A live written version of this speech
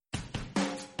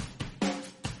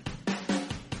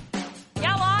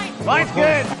Line's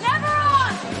good. Never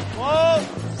on! Whoa.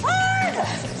 Hard!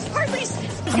 Hardly.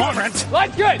 Come on, Brent.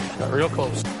 Line's good. Got real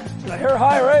close. The hair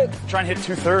high, right? Try and hit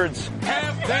 2/3.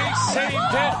 Have they saved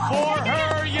it for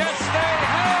her? Yes, they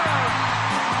have.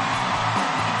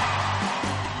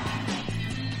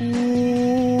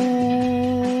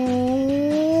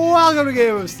 Welcome to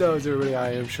Game of Stones, everybody.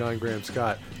 I am Sean Graham.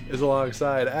 Scott is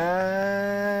alongside,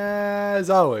 as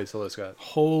always. Hello, Scott.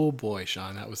 Oh boy,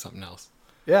 Sean, that was something else.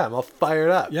 Yeah, I'm all fired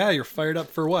up. Yeah, you're fired up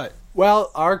for what? Well,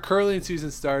 our curling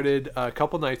season started a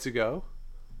couple nights ago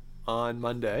on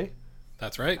Monday.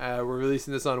 That's right. We're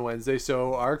releasing this on Wednesday,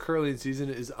 so our curling season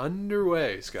is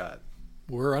underway, Scott.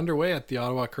 We're underway at the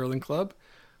Ottawa Curling Club.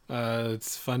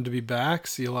 It's fun to be back,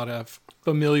 see a lot of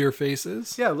familiar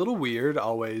faces. Yeah, a little weird,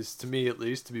 always, to me at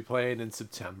least, to be playing in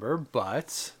September,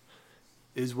 but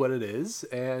is what it is.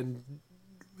 And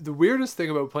the weirdest thing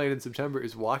about playing in September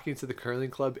is walking to the curling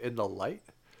club in the light.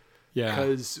 Yeah.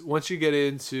 Because once you get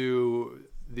into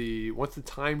once the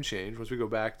time change, once we go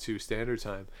back to standard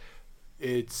time,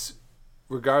 it's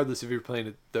regardless if you're playing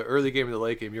at the early game or the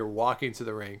late game, you're walking to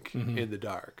the rink in the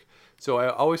dark. So I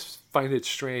always find it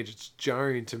strange. It's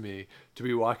jarring to me to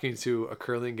be walking to a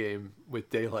curling game with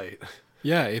daylight.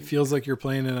 Yeah, it feels like you're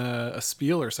playing in a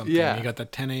spiel or something. Yeah. You got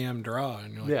that 10 a.m. draw,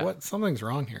 and you're like, Yeah. what? Something's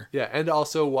wrong here. Yeah, and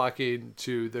also walking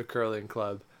to the curling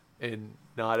club in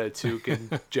not a toucan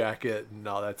jacket and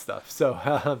all that stuff.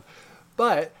 So,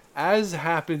 but as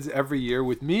happens every year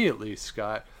with me at least,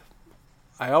 Scott,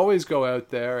 I always go out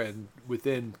there and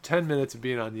within 10 minutes of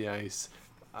being on the ice,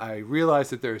 I realize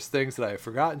that there's things that I have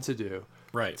forgotten to do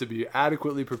to be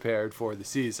adequately prepared for the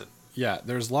season. Yeah,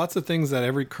 there's lots of things that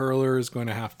every curler is going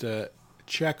to have to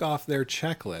check off their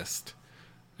checklist,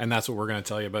 and that's what we're going to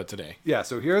tell you about today. Yeah,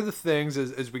 so here are the things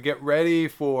as we get ready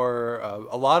for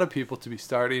a lot of people to be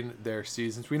starting their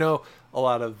seasons. We know a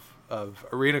lot of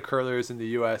arena curlers in the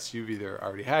U.S., you've either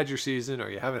already had your season or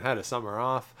you haven't had a summer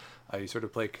off. You sort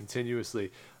of play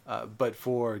continuously. But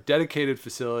for dedicated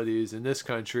facilities in this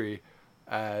country,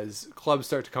 as clubs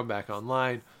start to come back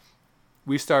online,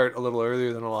 we start a little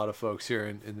earlier than a lot of folks here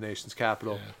in the nation's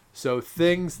capital. Yeah. So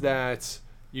things that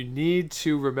you need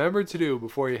to remember to do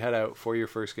before you head out for your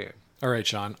first game. All right,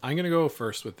 Sean, I'm going to go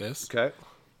first with this. Okay.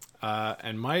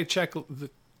 And my the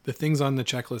things on the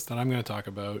checklist that I'm going to talk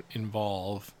about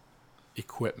involve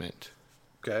equipment.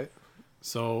 Okay.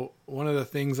 So one of the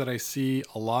things that I see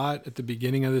a lot at the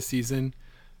beginning of the season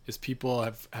is people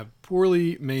have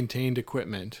poorly maintained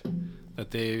equipment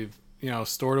that they've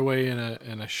stored away in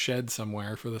a shed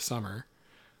somewhere for the summer,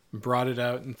 brought it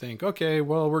out and think, okay,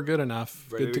 well, we're good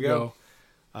enough, ready good to go.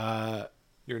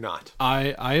 You're not.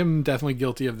 I am definitely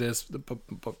guilty of this. But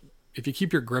if you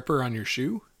keep your gripper on your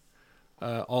shoe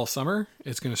all summer,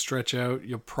 it's going to stretch out.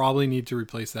 You'll probably need to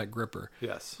replace that gripper.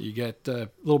 Yes. You get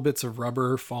little bits of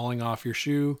rubber falling off your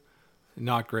shoe.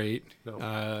 Not great.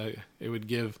 No. It would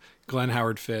give Glenn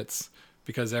Howard fits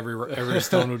because every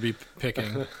stone would be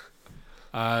picking.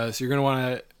 So you're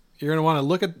going to want to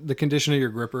look at the condition of your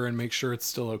gripper and make sure it's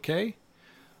still okay.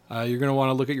 You're going to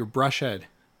want to look at your brush head.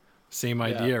 Same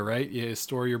idea, right? You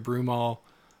store your broom all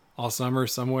summer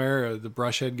somewhere. The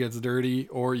brush head gets dirty,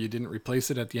 or you didn't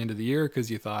replace it at the end of the year because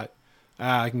you thought,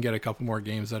 I can get a couple more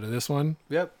games out of this one.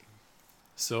 Yep.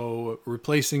 So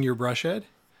replacing your brush head.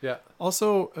 Yeah.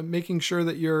 Also, making sure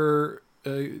that your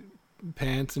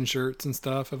pants and shirts and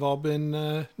stuff have all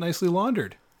been nicely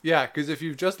laundered. Yeah, because if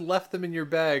you've just left them in your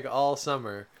bag all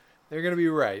summer, they're going to be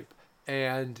ripe.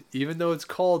 And even though it's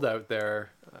cold out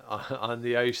there on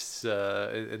the ice,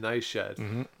 in the ice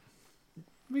shed,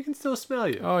 we can still smell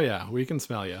you. Oh, yeah, we can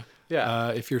smell you. Yeah.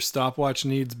 If your stopwatch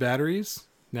needs batteries,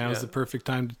 now's the perfect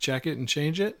time to check it and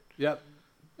change it. Yep.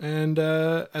 And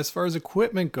as far as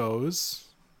equipment goes,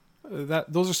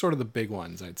 those are sort of the big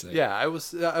ones, I'd say. Yeah, I will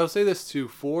say this too.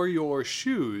 For your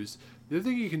shoes, the other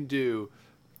thing you can do,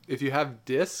 if you have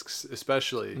discs,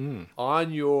 especially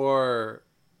on your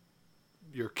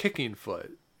kicking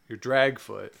foot, your drag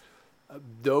foot,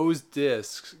 those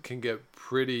discs can get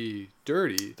pretty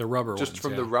dirty. The rubber just ones,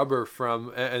 from the rubber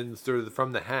and sort of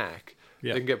from the hack,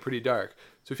 they can get pretty dark.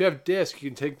 So if you have discs, you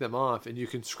can take them off and you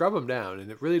can scrub them down,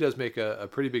 and it really does make a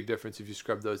pretty big difference if you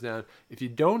scrub those down. If you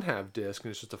don't have disc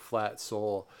and it's just a flat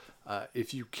sole,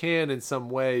 if you can in some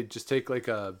way just take like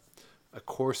a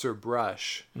coarser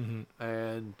brush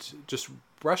and just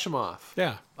brush them off.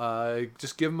 Yeah.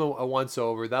 Just give them a once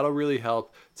over. That'll really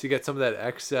help to get some of that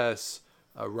excess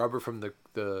rubber from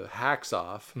the hacks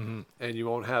off, and you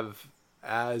won't have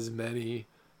as many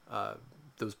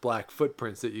those black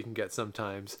footprints that you can get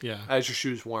sometimes as your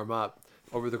shoes warm up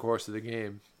over the course of the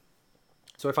game.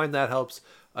 So I find that helps.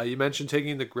 You mentioned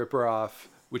taking the gripper off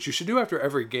which you should do after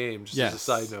every game, just as a Yes.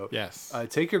 side note. Yes.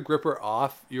 Take your gripper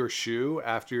off your shoe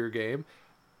after your game,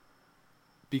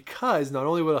 because not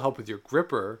only will it help with your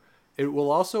gripper, it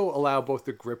will also allow both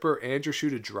the gripper and your shoe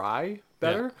to dry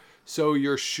better. Yeah. So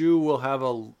your shoe will have a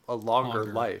longer Longer.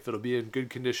 life. It'll be in good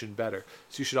condition better.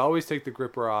 So you should always take the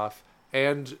gripper off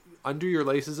and undo your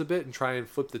laces a bit and try and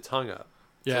flip the tongue up.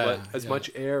 Yeah, To let as yeah. much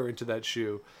air into that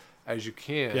shoe as you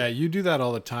can. Yeah, you do that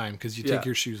all the time because you Yeah. take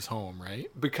your shoes home, right?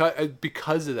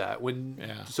 Because of that.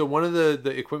 Yeah. So one of the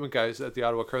equipment guys at the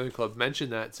Ottawa Curling Club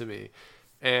mentioned that to me,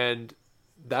 and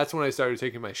that's when I started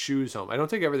taking my shoes home. I don't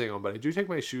take everything home, but I do take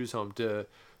my shoes home so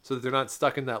that they're not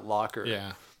stuck in that locker.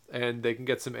 Yeah. And they can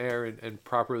get some air and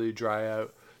properly dry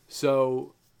out.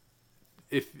 So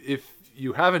if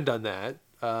you haven't done that,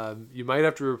 you might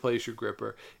have to replace your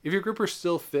gripper. If your gripper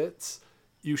still fits,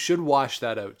 you should wash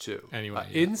that out too. Anyway,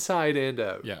 yeah. Inside and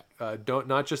out. Yeah. Don't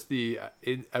not just the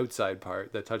outside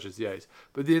part that touches the ice,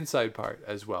 but the inside part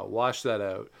as well. Wash that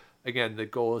out. Again, the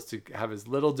goal is to have as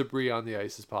little debris on the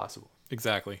ice as possible.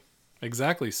 Exactly.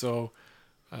 So,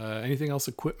 anything else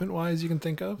equipment-wise you can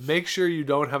think of? Make sure you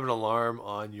don't have an alarm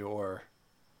on your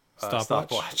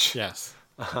stopwatch. Yes.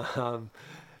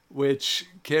 Which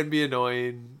can be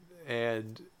annoying.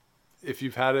 And if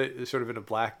you've had it sort of in a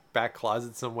back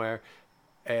closet somewhere,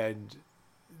 and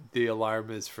the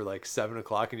alarm is for like 7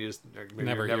 o'clock, and you just maybe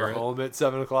Never you're hear never it. home at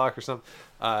 7 o'clock or something,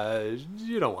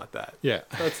 you don't want that. Yeah.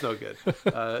 That's no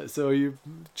good. So you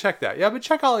check that. Yeah, but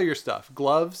check all of your stuff.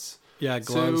 Gloves. Yeah,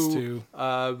 gloves too.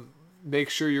 Make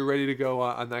sure you're ready to go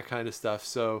on that kind of stuff.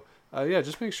 So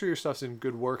just make sure your stuff's in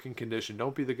good working condition.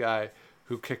 Don't be the guy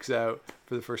who kicks out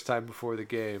for the first time before the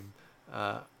game,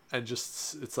 and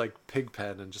just it's like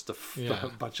Pigpen, and just Yeah. a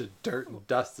bunch of dirt and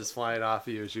dust is flying off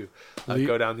of you as you Le-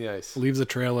 go down the ice. Leaves a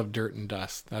trail of dirt and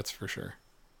dust, that's for sure.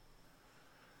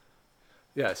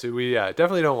 Yeah, so we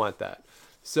definitely don't want that.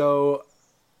 So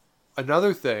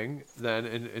another thing then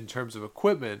in terms of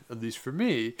equipment, at least for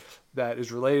me, that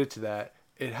is related to that,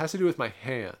 it has to do with my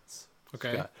hands.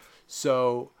 Okay. Scott.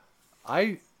 So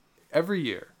every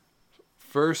year,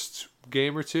 first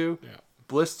game or two, Yeah.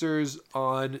 blisters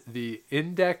on the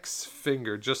index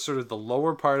finger, just sort of the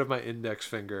lower part of my index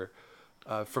finger,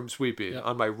 from sweeping Yeah.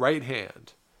 on my right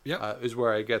hand, Yep. is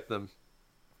where I get them.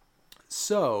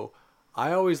 So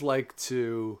I always like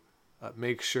to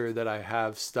make sure that I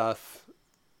have stuff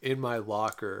in my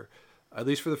locker, at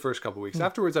least for the first couple weeks.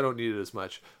 Afterwards, I don't need it as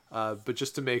much, but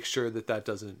just to make sure that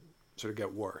doesn't sort of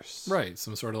get worse. Right,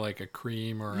 some sort of like a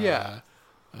cream or Yeah.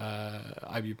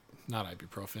 not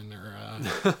ibuprofen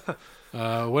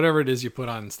or whatever it is you put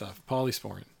on stuff,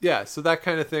 polysporin. Yeah, so that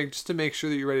kind of thing, just to make sure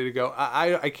that you're ready to go.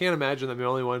 I can't imagine I'm the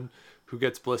only one who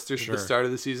gets blisters at Sure. the start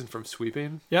of the season from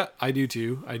sweeping. Yeah, I do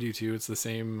too. It's the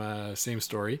same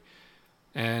story,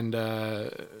 and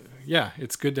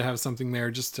it's good to have something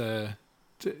there just to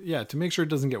make sure it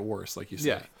doesn't get worse, like you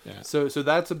said. Yeah. So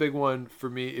that's a big one for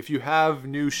me. If you have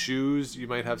new shoes, you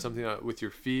might have something with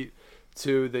your feet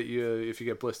too that if you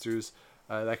get blisters,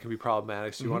 that can be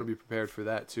problematic. So you want to be prepared for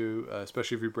that too,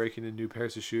 especially if you're breaking in new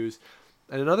pairs of shoes.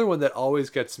 And another one that always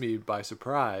gets me by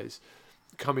surprise,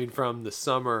 coming from the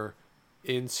summer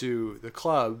into the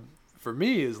club, for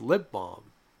me is lip balm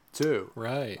too.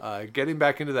 Right. Getting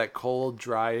back into that cold,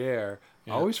 dry air.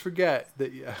 Yeah. I always forget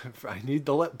that I need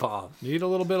the lip balm. Need a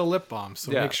little bit of lip balm,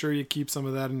 so Yeah. make sure you keep some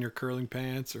of that in your curling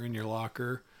pants or in your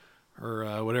locker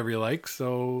or whatever you like,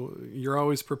 so you're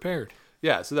always prepared.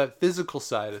 Yeah, so that physical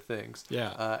side of things.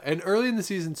 Yeah. And early in the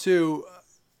season too,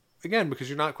 again, because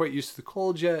you're not quite used to the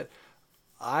cold yet,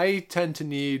 I tend to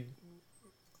need,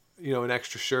 an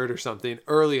extra shirt or something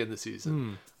early in the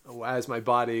season. As my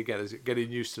body, again, is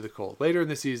getting used to the cold. Later in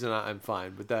the season, I'm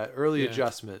fine. But that early Yeah.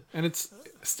 adjustment. And it's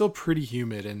still pretty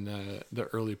humid in the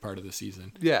early part of the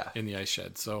season. Yeah. In the ice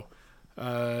shed. So,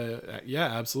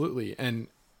 absolutely. And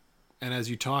as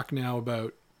you talk now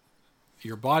about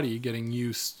your body getting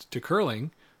used to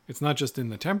curling, it's not just in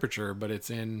the temperature, but it's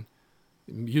in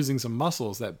using some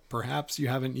muscles that perhaps you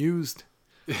haven't used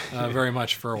very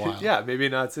much for a while. Yeah, maybe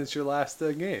not since your last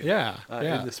game. Yeah.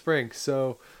 In the spring.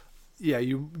 So, yeah,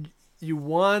 you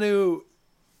want to,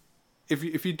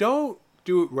 if you don't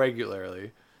do it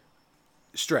regularly,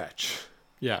 stretch.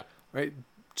 Yeah. Right?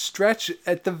 Stretch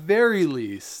at the very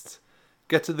least.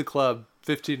 Get to the club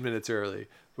 15 minutes early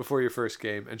before your first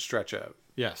game and stretch out.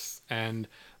 Yes, and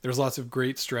there's lots of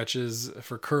great stretches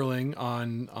for curling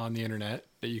on the internet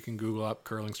that you can Google up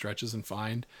curling stretches and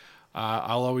find.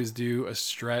 I'll always do a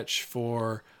stretch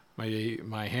for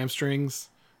my hamstrings,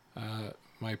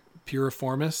 my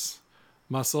piriformis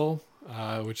muscle,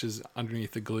 which is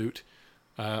underneath the glute,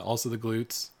 also the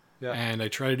glutes, Yeah. And I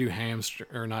try to do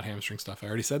not hamstring stuff. I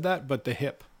already said that, but the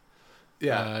hip,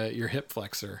 your hip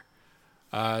flexor.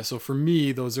 So for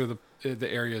me, those are the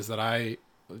areas that I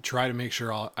try to make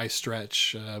sure I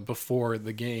stretch before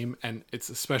the game, and it's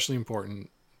especially important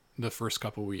the first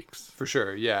couple weeks. For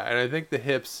sure, yeah. And I think the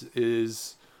hips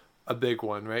is a big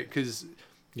one, right? Because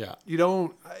you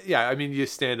don't, I mean, you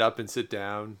stand up and sit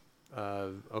down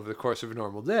over the course of a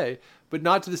normal day, but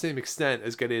not to the same extent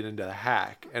as getting into the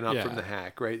hack and up from the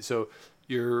hack, right? So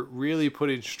you're really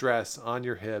putting stress on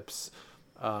your hips,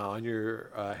 on your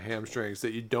hamstrings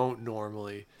that you don't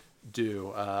normally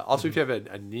do. Also, if you have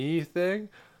a knee thing,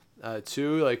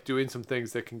 too, like doing some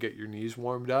things that can get your knees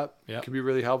warmed up can be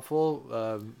really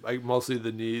helpful. Like mostly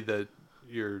the knee that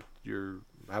you're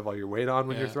have all your weight on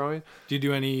when you're throwing. Do you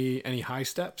do any high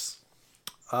steps?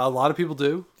 A lot of people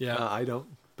do. Yeah, I don't.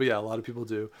 But yeah, a lot of people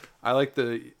do. I like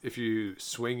if you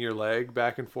swing your leg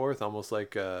back and forth, almost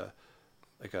like a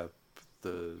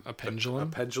pendulum. A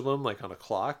pendulum, like on a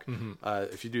clock.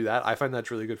 If you do that, I find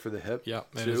that's really good for the hip. Yeah,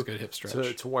 that is a good hip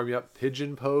stretch. To warm you up.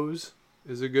 Pigeon pose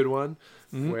is a good one,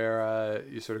 where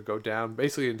you sort of go down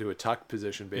basically into a tuck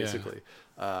position, basically.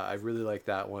 I really like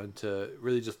that one to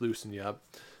really just loosen you up.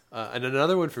 And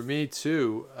another one for me,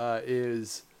 too,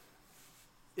 is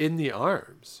in the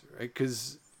arms, right?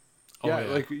 Because,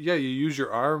 you use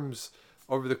your arms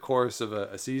over the course of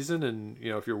a season, and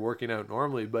if you're working out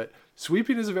normally, but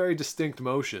sweeping is a very distinct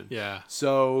motion. Yeah.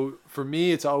 So for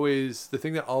me, it's always the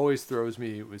thing that always throws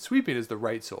me with sweeping is the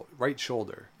right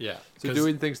shoulder. Yeah. So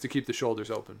doing things to keep the shoulders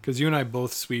open. Because you and I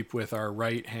both sweep with our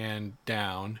right hand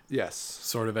down. Yes.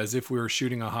 Sort of as if we were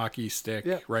shooting a hockey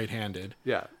stick right-handed.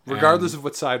 Yeah. Regardless of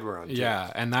what side we're on. Too.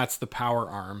 Yeah, and that's the power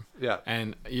arm. Yeah.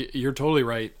 And you're totally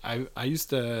right. I used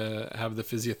to have the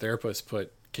physiotherapist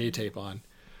put K-tape on.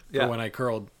 For when I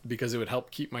curled, because it would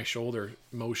help keep my shoulder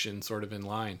motion sort of in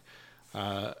line.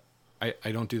 I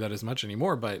don't do that as much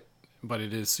anymore, but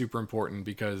it is super important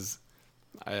because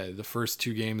the first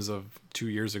 2 games of 2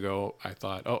 years ago, I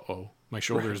thought, my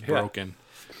shoulder is broken,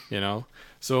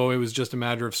 So it was just a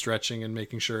matter of stretching and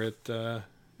making sure it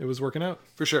was working out.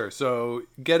 For sure. So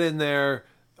get in there.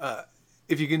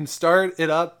 If you can start it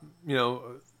up,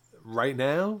 right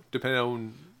now, depending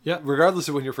on regardless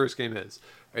of when your first game is.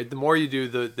 Right, the more you do,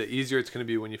 the easier it's going to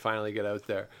be when you finally get out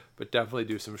there. But definitely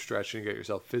do some stretching and get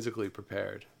yourself physically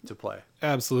prepared to play.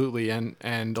 Absolutely,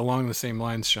 and along the same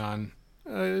lines, Sean,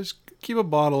 just keep a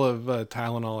bottle of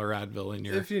Tylenol or Advil in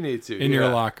your if you need to your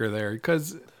locker there,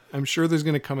 because I'm sure there's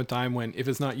going to come a time when, if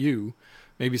it's not you,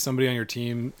 maybe somebody on your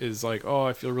team is like, "Oh,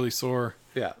 I feel really sore."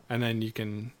 Yeah, and then you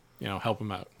can help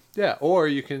them out. Yeah, or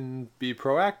you can be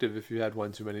proactive if you had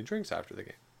one too many drinks after the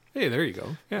game. Hey, there you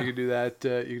go. Yeah. You can do that.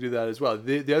 You can do that as well.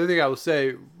 The other thing I will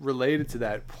say related to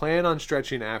that: plan on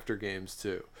stretching after games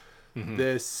too. Mm-hmm.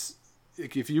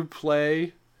 If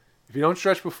you don't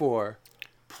stretch before,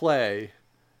 play,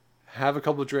 have a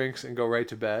couple of drinks, and go right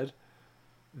to bed.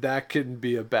 That can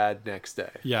be a bad next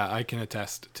day. Yeah, I can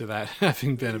attest to that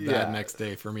having been a bad next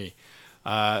day for me.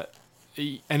 And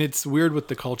it's weird with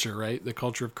the culture, right? The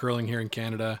culture of curling here in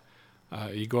Canada.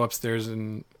 You go upstairs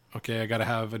and. Okay, I got to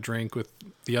have a drink with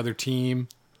the other team.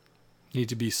 Need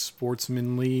to be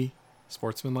sportsmanlike,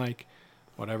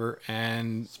 whatever.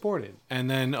 And sporting. And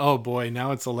then, oh boy,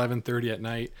 now it's 11:30 at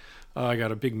night. I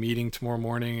got a big meeting tomorrow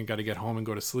morning. I got to get home and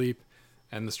go to sleep.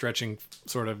 And the stretching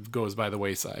sort of goes by the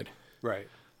wayside. Right.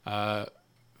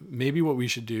 Maybe what we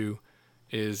should do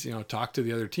is, talk to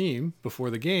the other team before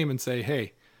the game and say,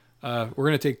 hey, we're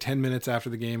going to take 10 minutes after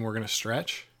the game. We're going to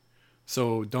stretch.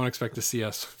 So don't expect to see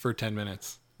us for 10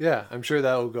 minutes. Yeah, I'm sure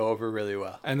that will go over really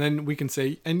well. And then we can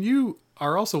say, and you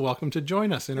are also welcome to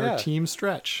join us in our team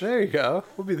stretch. There you go.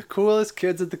 We'll be the coolest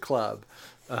kids at the club.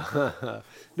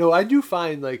 No, I do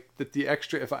find that the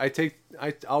extra,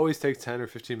 I always take 10 or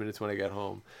 15 minutes when I get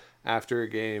home after a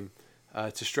game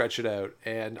to stretch it out.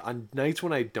 And on nights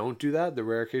when I don't do that, the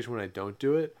rare occasion when I don't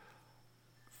do it,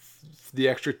 the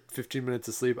extra 15 minutes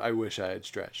of sleep, I wish I had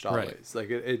stretched always. Right.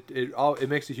 It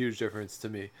makes a huge difference to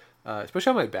me. Especially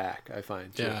on my back, I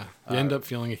find. Too. Yeah, you end up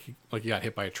feeling like you got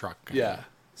hit by a truck.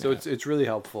 So it's really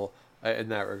helpful in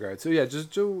that regard. So yeah,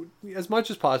 just do as much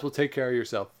as possible. Take care of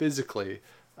yourself physically,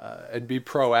 and be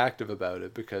proactive about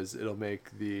it, because it'll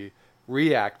make the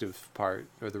reactive part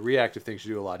or the reactive things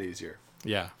you do a lot easier.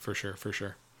 Yeah, for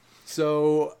sure.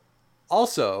 So,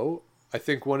 also, I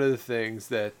think one of the things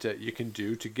that you can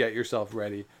do to get yourself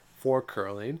ready for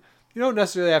curling. You don't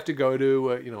necessarily have to go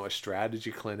to a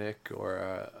strategy clinic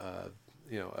or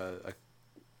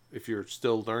if you're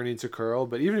still learning to curl,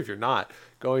 but even if you're not,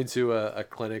 going to a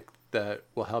clinic that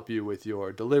will help you with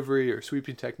your delivery or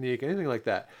sweeping technique, anything like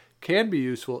that, can be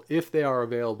useful if they are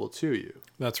available to you.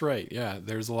 That's right. Yeah,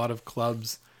 there's a lot of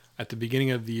clubs at the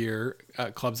beginning of the year,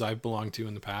 clubs I've belonged to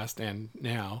in the past and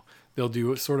now, they'll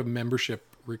do a sort of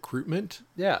membership recruitment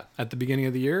Yeah. at the beginning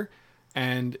of the year.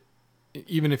 And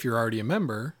even if you're already a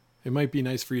member, it might be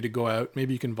nice for you to go out.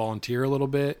 Maybe you can volunteer a little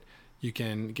bit. You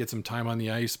can get some time on the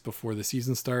ice before the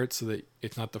season starts so that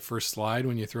it's not the first slide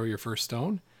when you throw your first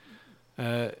stone.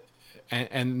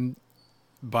 And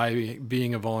by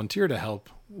being a volunteer to help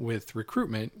with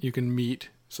recruitment, you can meet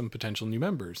some potential new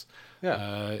members.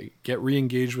 Yeah. Get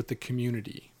re-engaged with the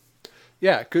community.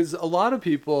 Yeah, because a lot of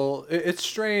people, it's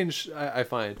strange, I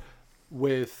find,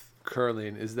 with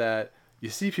curling, is that you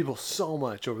see people so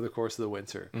much over the course of the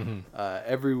winter.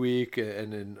 Every week,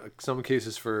 and in some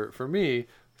cases for me,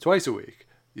 twice a week.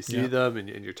 You see them and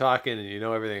you're talking and you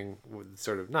know everything,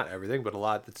 sort of, not everything, but a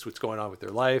lot that's what's going on with their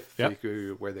life, like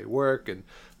where they work and,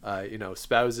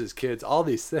 spouses, kids, all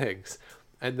these things.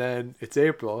 And then it's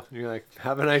April and you're like,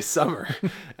 have a nice summer.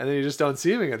 And then you just don't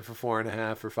see them again for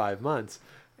 4.5 or 5 months.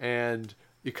 And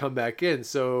you come back in.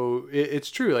 So it's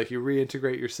true. Like, you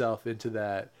reintegrate yourself into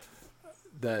that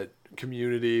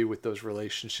community with those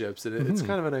relationships. And it's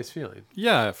kind of a nice feeling.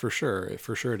 Yeah, for sure.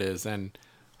 For sure it is. And,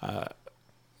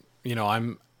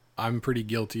 I'm pretty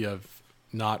guilty of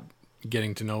not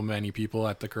getting to know many people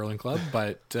at the curling club,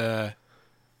 but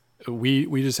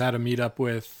we just had a meet up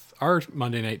with our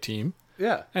Monday night team.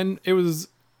 Yeah. And it was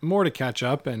more to catch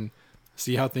up and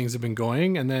see how things have been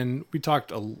going. And then we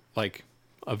talked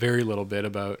a very little bit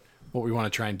about what we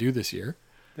want to try and do this year.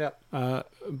 Yeah.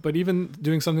 But even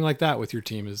doing something like that with your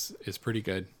team is pretty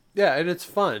good. Yeah, and it's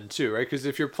fun too, right? Because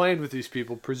if you're playing with these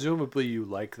people, presumably you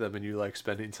like them and you like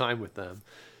spending time with them.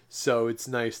 So it's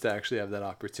nice to actually have that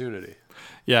opportunity.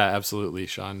 Yeah, absolutely,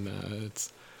 Sean.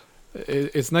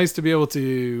 It's nice to be able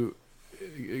to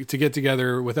get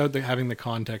together without having the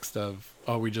context of,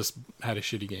 oh, we just had a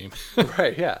shitty game.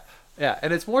 Right, yeah. Yeah,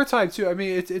 and it's more time too. I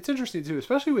mean, it's interesting too,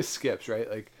 especially with skips, right?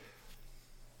 Like,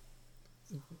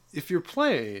 if you're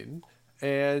playing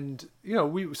and,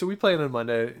 we play in a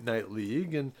Monday night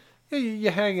league and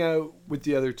you hang out with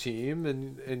the other team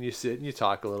and you sit and you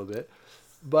talk a little bit.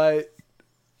 But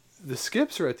the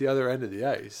skips are at the other end of the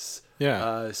ice.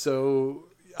 Yeah. So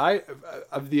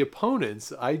of the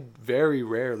opponents, I very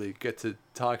rarely get to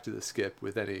talk to the skip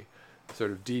with any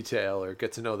sort of detail or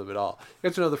get to know them at all. You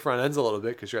get to know the front ends a little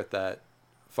bit because you're at that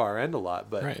far end a lot.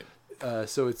 But right.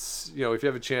 So it's, if you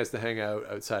have a chance to hang out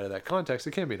outside of that context,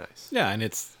 it can be nice. Yeah, and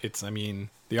it's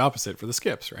the opposite for the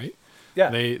skips, right? Yeah.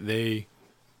 They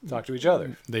talk to each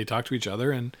other. They talk to each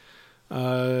other, and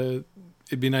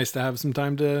it'd be nice to have some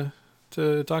time to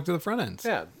talk to the front ends.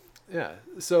 Yeah. Yeah.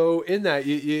 So in that,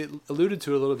 you alluded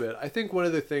to it a little bit. I think one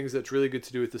of the things that's really good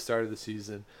to do at the start of the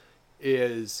season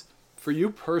is, for you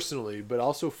personally, but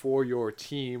also for your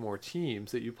team or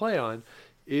teams that you play on,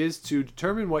 is to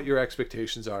determine what your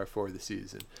expectations are for the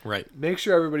season. Right. Make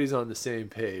sure everybody's on the same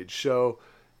page. So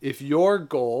if your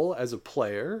goal as a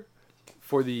player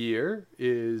for the year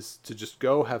is to just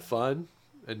go have fun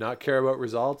and not care about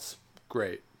results,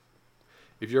 great.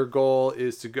 If your goal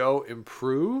is to go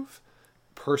improve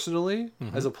personally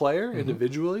as a player,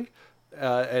 individually,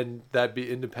 and that be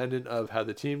independent of how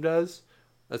the team does,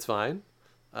 that's fine.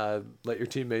 Let your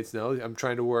teammates know, I'm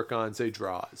trying to work on, say,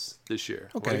 draws this year.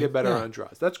 I want to get better on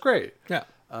draws. That's great. Yeah.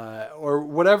 Or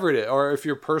whatever it is. Or if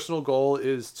your personal goal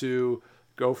is to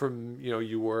go from,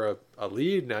 you were a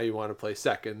lead, now you want to play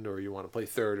second, or you want to play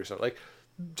third or something. Like,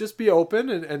 just be open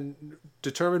and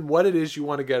determine what it is you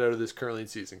want to get out of this curling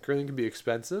season. Curling can be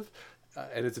expensive,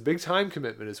 and it's a big time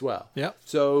commitment as well. Yeah.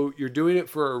 So you're doing it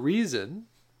for a reason,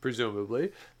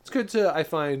 presumably. It's good to, I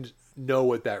find, know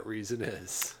what that reason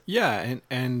is. Yeah,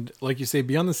 and like you say,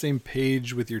 be on the same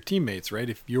page with your teammates, right?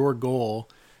 If your goal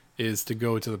is to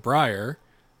go to the Briar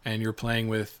and you're playing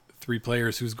with 3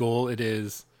 players whose goal it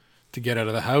is to get out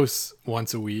of the house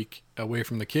once a week away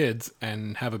from the kids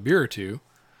and have a beer or two,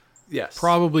 yes,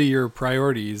 probably your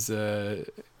priorities, they're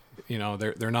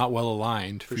not well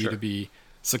aligned for you sure. to be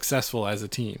successful as a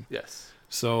team. Yes.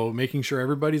 So making sure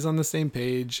everybody's on the same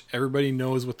page, everybody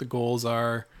knows what the goals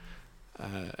are,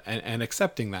 and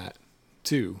accepting that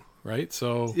too, right?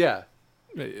 So Yeah.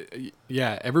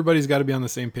 Everybody's got to be on the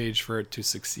same page for it to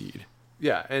succeed.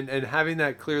 Yeah, and having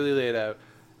that clearly laid out.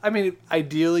 I mean,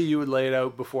 ideally you would lay it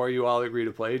out before you all agree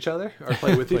to play each other or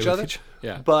play with each other.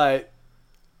 Yeah. But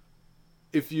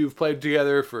if you've played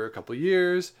together for a couple of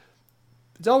years,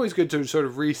 it's always good to sort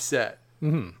of reset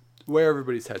where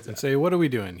everybody's head's And at. say, what are we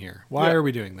doing here? Why are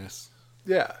we doing this?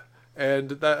 Yeah,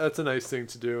 and that's a nice thing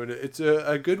to do, and it's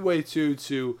a good way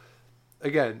to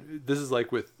again, this is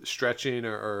like with stretching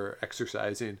or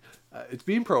exercising, it's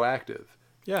being proactive.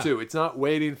 Yeah. too. It's not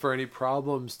waiting for any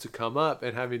problems to come up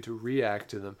and having to react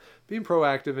to them. Being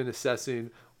proactive in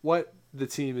assessing what the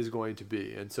team is going to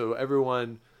be. And so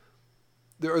everyone,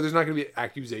 there's not going to be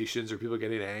accusations or people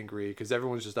getting angry because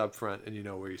everyone's just up front and you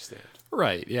know where you stand.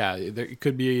 Right. Yeah. There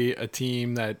could be a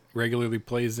team that regularly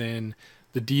plays in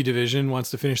the D division,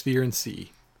 wants to finish the year in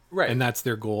C. Right. And that's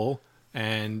their goal.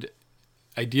 And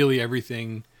ideally,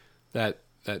 everything that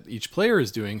each player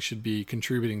is doing should be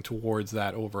contributing towards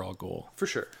that overall goal. For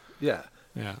sure. Yeah.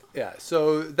 Yeah. Yeah.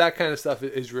 So that kind of stuff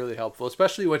is really helpful,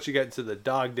 especially once you get into the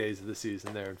dog days of the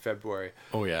season there in February.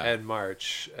 Oh, yeah. And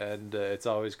March. And it's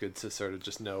always good to sort of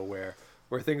just know where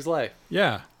things lay.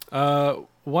 Yeah.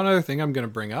 One other thing I'm going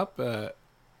to bring up,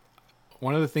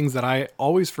 one of the things that I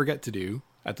always forget to do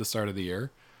at the start of the year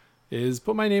is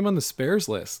put my name on the spares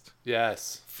list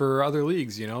Yes. for other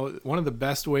leagues. You know, one of the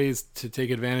best ways to take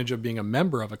advantage of being a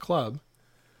member of a club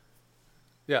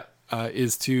Yeah.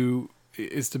 is to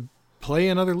play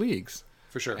in other leagues.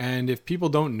 For sure. And if people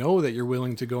don't know that you're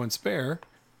willing to go and spare,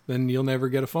 then you'll never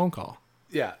get a phone call,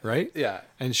 yeah. right? Yeah.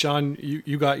 And Sean,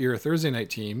 you got your Thursday night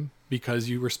team because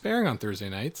you were sparing on Thursday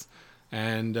nights,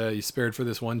 and you spared for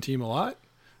this one team a lot,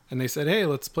 and they said, hey,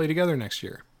 let's play together next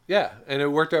year. Yeah, and it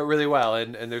worked out really well.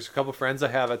 And there's a couple friends I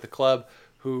have at the club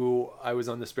who I was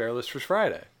on the spare list for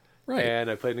Friday. Right. And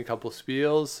I played in a couple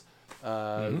spiels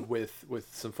with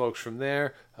some folks from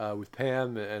there, with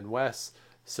Pam and Wes.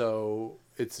 So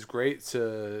it's great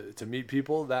to meet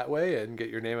people that way and get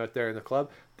your name out there in the club.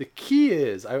 The key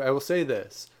is, I will say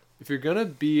this, if you're going to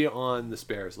be on the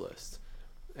spares list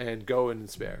and go in and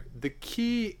spare, the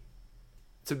key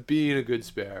to being a good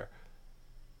spare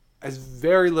has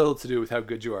very little to do with how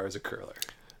good you are as a curler.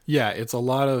 Yeah, it's a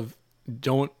lot of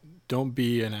don't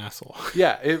be an asshole.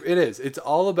 Yeah, it is. It's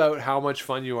all about how much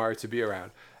fun you are to be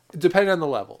around, depending on the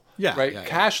level. Yeah, right. yeah, yeah.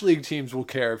 Cash league teams will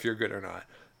care if you're good or not,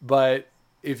 but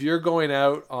if you're going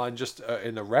out on just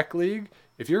in the rec league,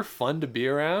 if you're fun to be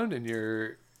around and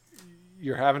you're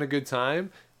having a good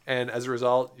time, and as a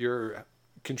result you're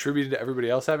contributing to everybody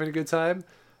else having a good time,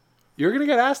 you're gonna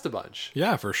get asked a bunch.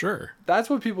 Yeah, for sure. That's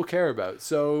what people care about.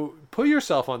 So put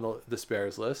yourself on the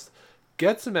spares list,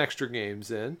 get some extra games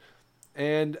in,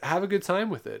 and have a good time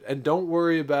with it. And don't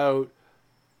worry about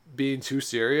being too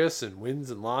serious and wins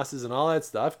and losses and all that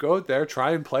stuff. Go out there,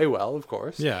 try and play well, of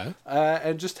course. Yeah.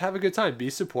 And just have a good time. Be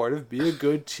supportive. Be a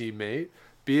good teammate.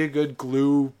 Be a good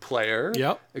glue player.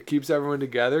 Yep. It keeps everyone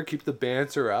together. Keep the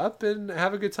banter up and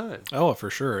have a good time. Oh, for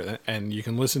sure. And you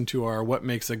can listen to our What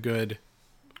Makes a Good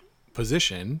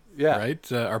Position, Yeah.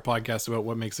 right? Our podcast about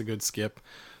what makes a good skip,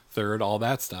 third, all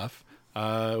that stuff.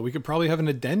 We could probably have an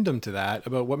addendum to that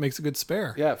about what makes a good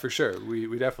spare. Yeah, for sure. We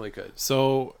definitely could.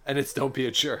 So, And it's don't be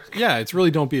a jerk. yeah, it's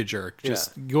really don't be a jerk.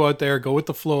 Just go out there, go with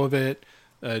the flow of it,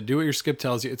 do what your skip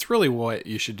tells you. It's really what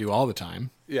you should do all the time.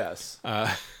 Yes.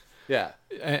 Yeah.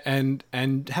 And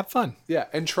have fun. Yeah,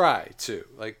 and try too.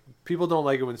 Like people don't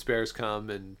like it when spares come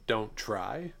and don't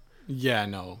try. Yeah,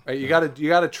 no. Right? You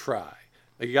gotta try.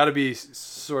 Like you gotta be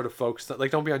sort of focused.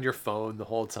 Like don't be on your phone the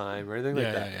whole time or anything like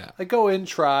Yeah, that. yeah, yeah. Like go in,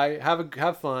 try,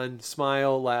 have fun,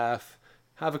 smile, laugh,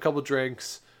 have a couple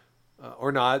drinks,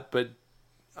 or not. But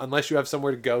unless you have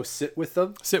somewhere to go, sit with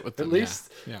them. Sit with them, at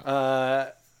least. yeah.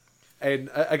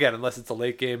 And again, unless it's a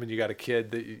late game and you got a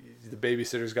kid that the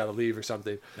babysitter's got to leave or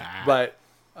something. Nah. But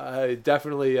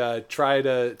definitely try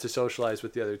to socialize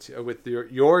with the other with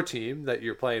your team that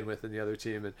you're playing with and the other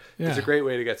team, and it's a Yeah. great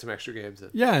way to get some extra games in.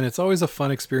 Yeah, and it's always a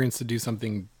fun experience to do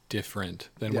something different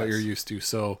than what Yes. you're used to.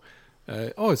 So,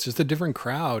 it's just a different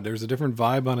crowd. There's a different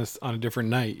vibe on a different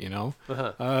night, you know?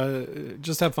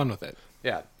 Just have fun with it.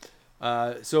 Yeah.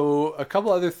 So a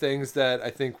couple other things that I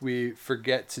think we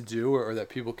forget to do, or that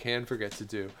people can forget to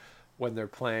do when they're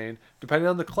playing, depending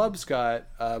on the club, Scott,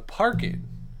 parking.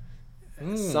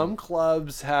 Some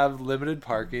clubs have limited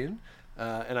parking,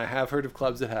 and I have heard of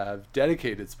clubs that have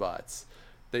dedicated spots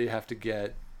that you have to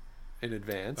get in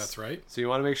advance. That's right. So you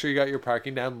want to make sure you got your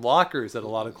parking down. Lockers at a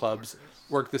lot of clubs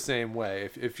work the same way.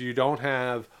 If you don't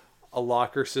have a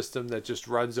locker system that just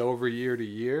runs over year to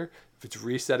year, if it's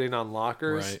resetting on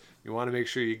lockers, Right. you want to make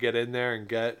sure you get in there and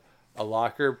get a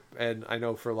locker. And I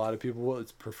know for a lot of people,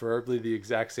 it's preferably the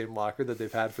exact same locker that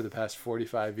they've had for the past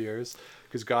 45 years,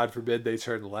 because God forbid they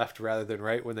turn left rather than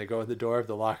right when they go in the door of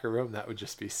the locker room. That would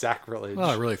just be sacrilege.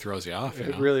 Well, it really throws you off.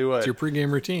 It really would. It's your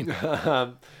pregame routine.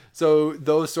 So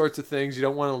those sorts of things, you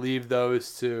don't want to leave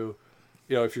those to,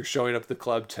 if you're showing up at the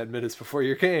club 10 minutes before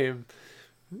your game,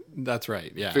 That's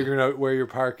right. Yeah. figuring out where you're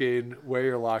parking, where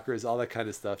your locker is, all that kind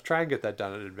of stuff. Try and get that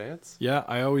done in advance. Yeah,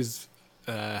 I always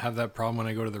have that problem when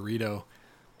I go to the Rito.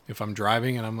 if I'm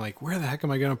driving and I'm like, where the heck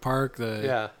am I going to park?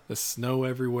 Yeah. The snow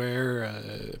everywhere,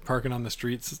 parking on the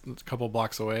streets a couple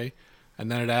blocks away.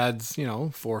 And then it adds,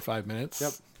 4 or 5 minutes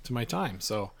Yep. to my time.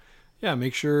 So, yeah,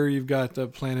 make sure you've got a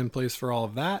plan in place for all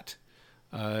of that.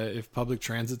 If public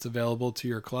transit's available to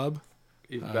your club,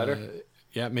 Even better.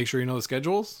 yeah, make sure you know the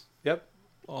schedules, Yep.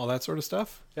 all that sort of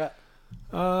stuff. Yeah.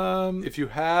 If you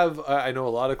have, I know a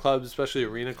lot of clubs, especially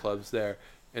arena clubs there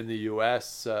in the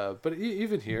U.S., but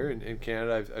even here in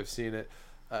Canada, I've seen it.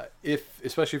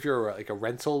 Especially if you're like a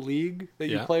rental league that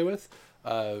you Yeah. play with,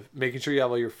 making sure you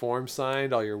have all your forms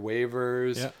signed, all your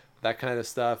waivers, Yeah. that kind of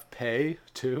stuff. Pay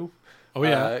too. Oh,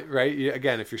 yeah. Right.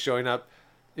 Again, if you're showing up,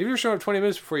 even if you're showing up 20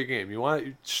 minutes before your game, you want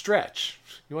to stretch.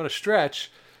 You want to stretch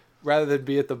rather than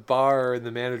be at the bar or in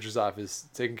the manager's office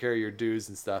taking care of your dues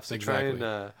and stuff. So try Exactly.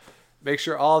 and make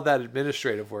sure all of that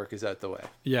administrative work is out the way.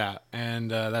 Yeah,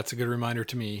 and that's a good reminder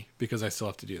to me because I still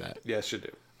have to do that. Yes, you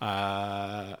do.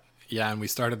 Yeah, and we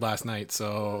started last night,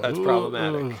 so That's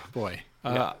problematic. Boy,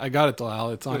 I got it,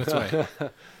 Dalal. It's on its way.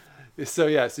 So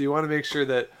you want to make sure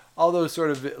that all those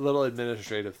sort of little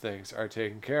administrative things are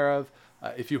taken care of.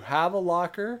 If you have a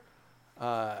locker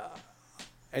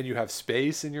and you have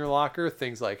space in your locker,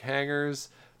 things like hangers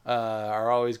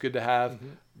are always good to have.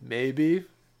 Maybe,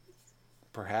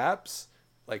 perhaps,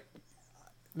 like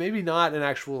maybe not an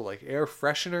actual like air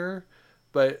freshener,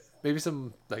 but maybe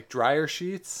some like dryer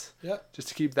sheets. Yeah. Just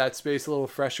to keep that space a little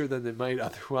fresher than they might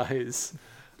otherwise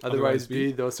be.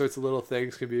 be. Those sorts of little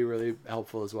things can be really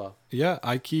helpful as well. Yeah,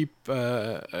 I keep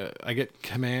I get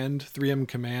 3M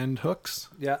Command hooks.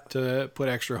 Yeah. To put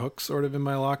extra hooks sort of in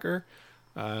my locker.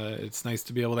 It's nice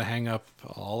to be able to hang up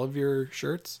all of your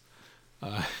shirts.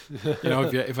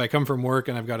 If I come from work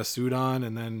and I've got a suit on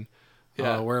and then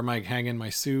where am I hanging my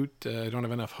suit? I don't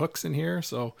have enough hooks in here.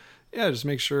 So yeah, just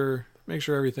make sure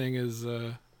everything is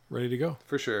ready to go.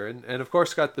 For sure. And of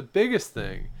course, Scott, the biggest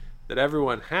thing that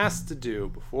everyone has to do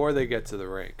before they get to the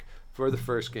rink for the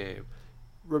first game,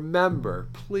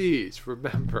 please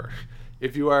remember,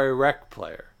 if you are a rec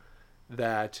player,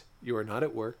 that you are not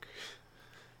at work.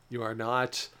 You are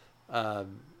not,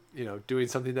 doing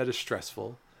something that is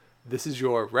stressful. This is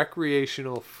your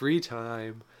recreational free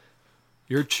time.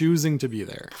 You're choosing to be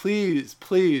there. Please,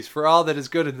 for all that is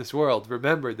good in this world,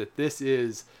 remember that this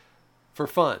is for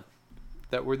fun,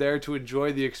 that we're there to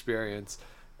enjoy the experience,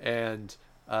 and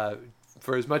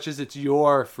for as much as it's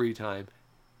your free time,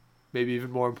 maybe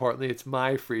even more importantly, it's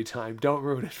my free time. Don't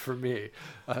ruin it for me.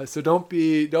 So don't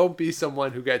be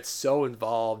someone who gets so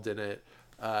involved in it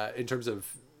in terms of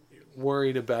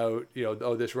worrying about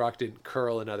this rock didn't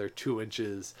curl another 2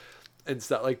 inches and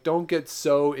stuff. Like, don't get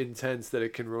so intense that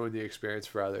it can ruin the experience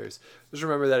for others. Just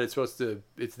remember that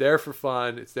it's there for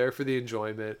fun. It's there for the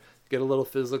enjoyment. Get a little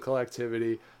physical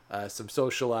activity, some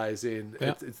socializing.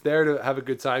 Yeah. It's there to have a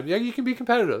good time. Yeah, you can be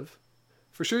competitive.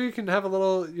 For sure, you can have a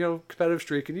little, competitive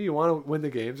streak in you. You want to win the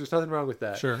games. There's nothing wrong with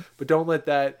that. Sure. But don't let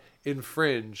that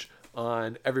infringe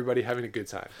on everybody having a good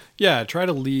time. Yeah, try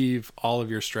to leave all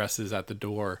of your stresses at the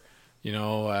door.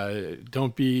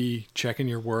 Don't be checking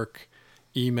your work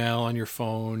email on your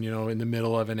phone, in the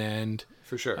middle of an end.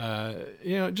 For sure.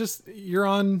 Just you're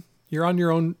on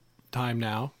your own time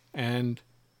now, and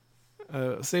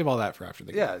save all that for after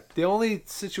the game. Yeah, the only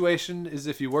situation is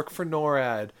if you work for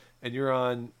NORAD and you're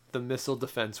on the Missile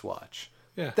Defense Watch.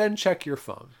 Yeah. Then check your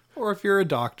phone. Or if you're a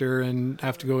doctor and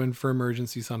have to go in for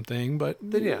emergency something, but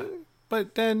Then yeah.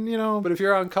 But then But if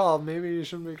you're on call, maybe you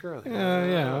shouldn't be curling.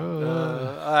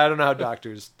 I don't know how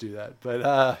doctors do that,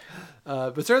 but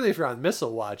certainly if you're on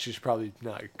Missile Watch, you should probably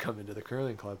not come into the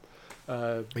curling club.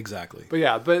 exactly.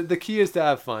 But the key is to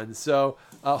have fun. So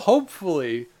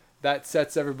hopefully that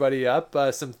sets everybody up.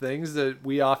 Some things that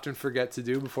we often forget to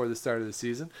do before the start of the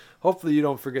season. Hopefully you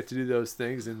don't forget to do those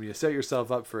things, and you set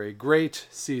yourself up for a great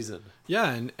season.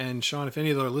 Yeah, and Sean, if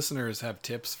any of our listeners have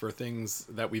tips for things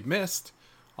that we've missed,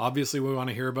 obviously we want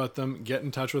to hear about them. Get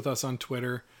in touch with us on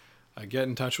Twitter. Get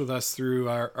in touch with us through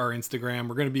our Instagram.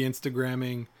 We're going to be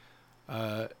Instagramming,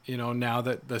 now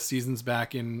that the season's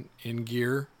back in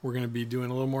gear. We're going to be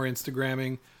doing a little more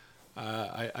Instagramming.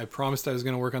 I promised I was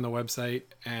going to work on the website,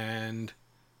 and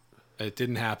it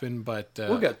didn't happen, but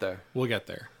We'll get there. We'll get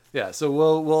there. Yeah, so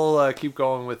we'll keep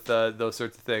going with those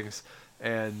sorts of things,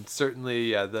 and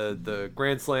certainly the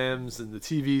Grand Slams and the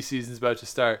TV season's about to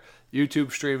start.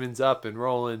 YouTube streaming's up and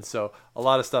rolling, so a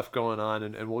lot of stuff going on,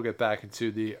 and we'll get back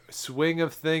into the swing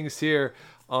of things here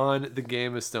on the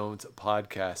Game of Stones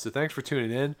podcast. So thanks for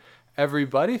tuning in,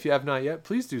 everybody. If you have not yet,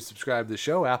 please do subscribe to the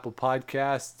show. Apple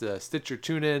Podcasts, Stitcher,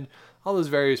 TuneIn, all those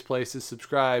various places.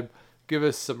 Subscribe, give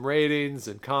us some ratings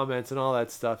and comments and all that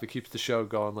stuff. It keeps the show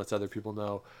going, lets other people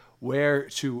know where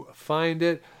to find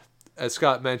it. as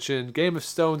Scott mentioned, Game of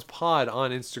Stones Pod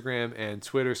on Instagram and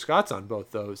Twitter. Scott's on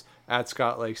both those at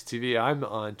Scott Lakes TV. I'm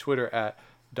on Twitter at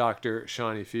Dr.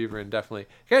 Shawnee Fever, and definitely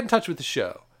get in touch with the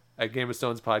show at Game of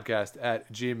Stones Podcast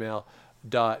at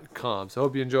gmail.com. So I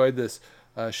hope you enjoyed this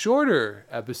shorter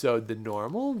episode than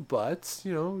normal, but,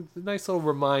 you know, a nice little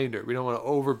reminder. We don't want to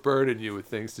overburden you with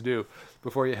things to do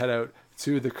before you head out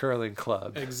to the curling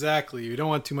club. Exactly. You don't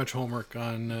want too much homework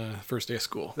on first day of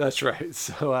school. That's right.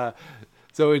 So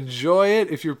enjoy it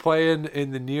if you're playing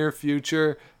in the near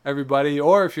future, everybody,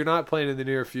 or if you're not playing in the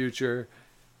near future,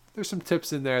 there's some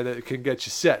tips in there that can get you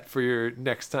set for your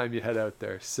next time you head out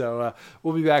there. So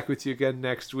we'll be back with you again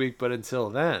next week, but until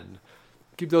then,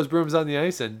 keep those brooms on the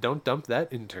ice and don't dump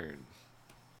that intern.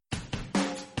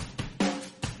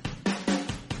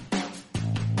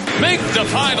 Make the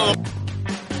final.